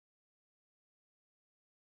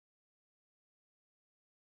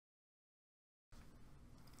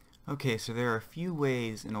Okay, so there are a few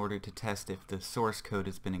ways in order to test if the source code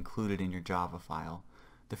has been included in your Java file.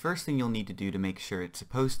 The first thing you'll need to do to make sure it's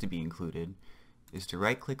supposed to be included is to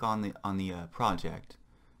right-click on the project,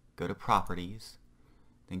 go to Properties,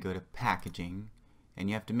 then go to Packaging, and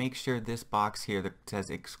you have to make sure this box here that says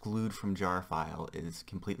Exclude from Jar File is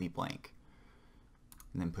completely blank.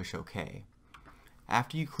 And then push OK.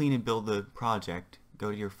 After you clean and build the project,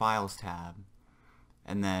 go to your Files tab,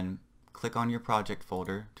 and then click on your project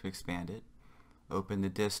folder to expand it, open the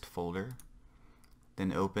dist folder,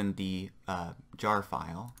 then open the jar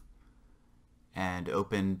file, and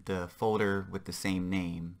open the folder with the same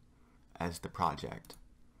name as the project.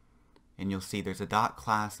 And you'll see there's a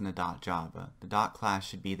 .class and a .java. The .class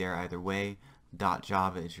should be there either way.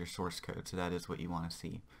 .java is your source code, so that is what you want to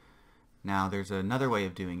see. Now there's another way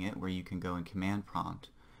of doing it where you can go in command prompt.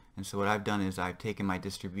 And so what I've done is I've taken my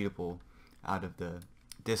distributable out of the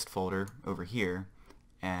dist folder over here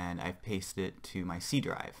and I've pasted it to my C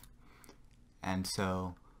drive. And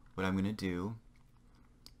so what I'm going to do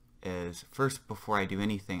is first, before I do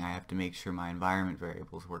anything, I have to make sure my environment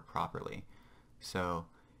variables work properly. So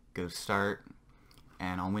go Start,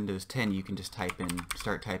 and on Windows 10 you can just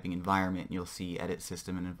start typing environment and you'll see Edit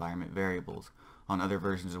System and Environment Variables. On other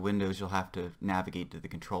versions of Windows you'll have to navigate to the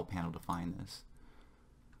control panel to find this.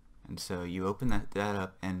 And so you open that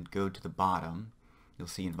up and go to the bottom. You'll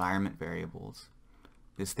see Environment Variables.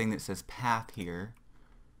 This thing that says Path here,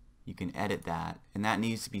 you can edit that, and that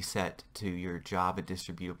needs to be set to your Java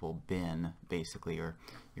distributable bin, basically, or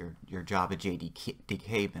your Java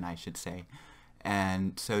JDK bin, I should say.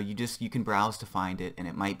 And so you can browse to find it, and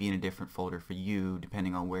it might be in a different folder for you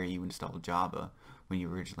depending on where you installed Java when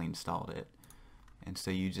you originally installed it. And so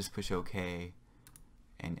you just push OK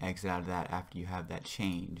and exit out of that after you have that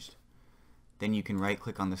changed. Then you can right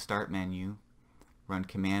click on the Start menu, run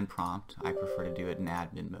command prompt. I prefer to do it in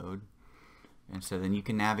admin mode. And so then you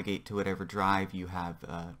can navigate to whatever drive you have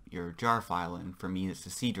your jar file in. For me it's the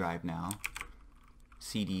C drive now.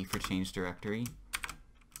 CD for change directory.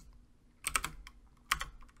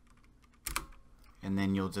 And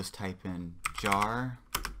then you'll just type in jar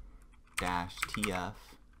 -tf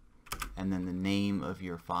and then the name of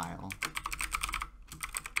your file.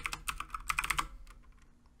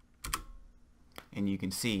 And you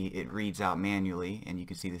can see it reads out manually, and you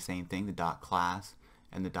can see the same thing, the .class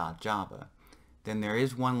and the .java. Then there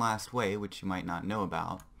is one last way which you might not know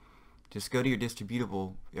about. Just go to your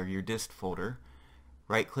distributable or your dist folder,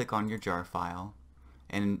 right click on your jar file,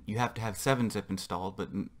 and you have to have 7-zip installed, but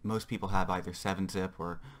most people have either 7-zip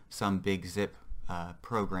or some big zip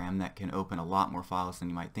program that can open a lot more files than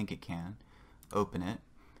you might think it can. Open it,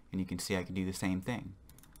 and you can see I can do the same thing.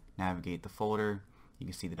 Navigate the folder, you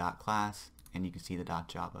can see the .class, and you can see the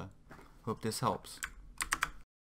 .java. Hope this helps.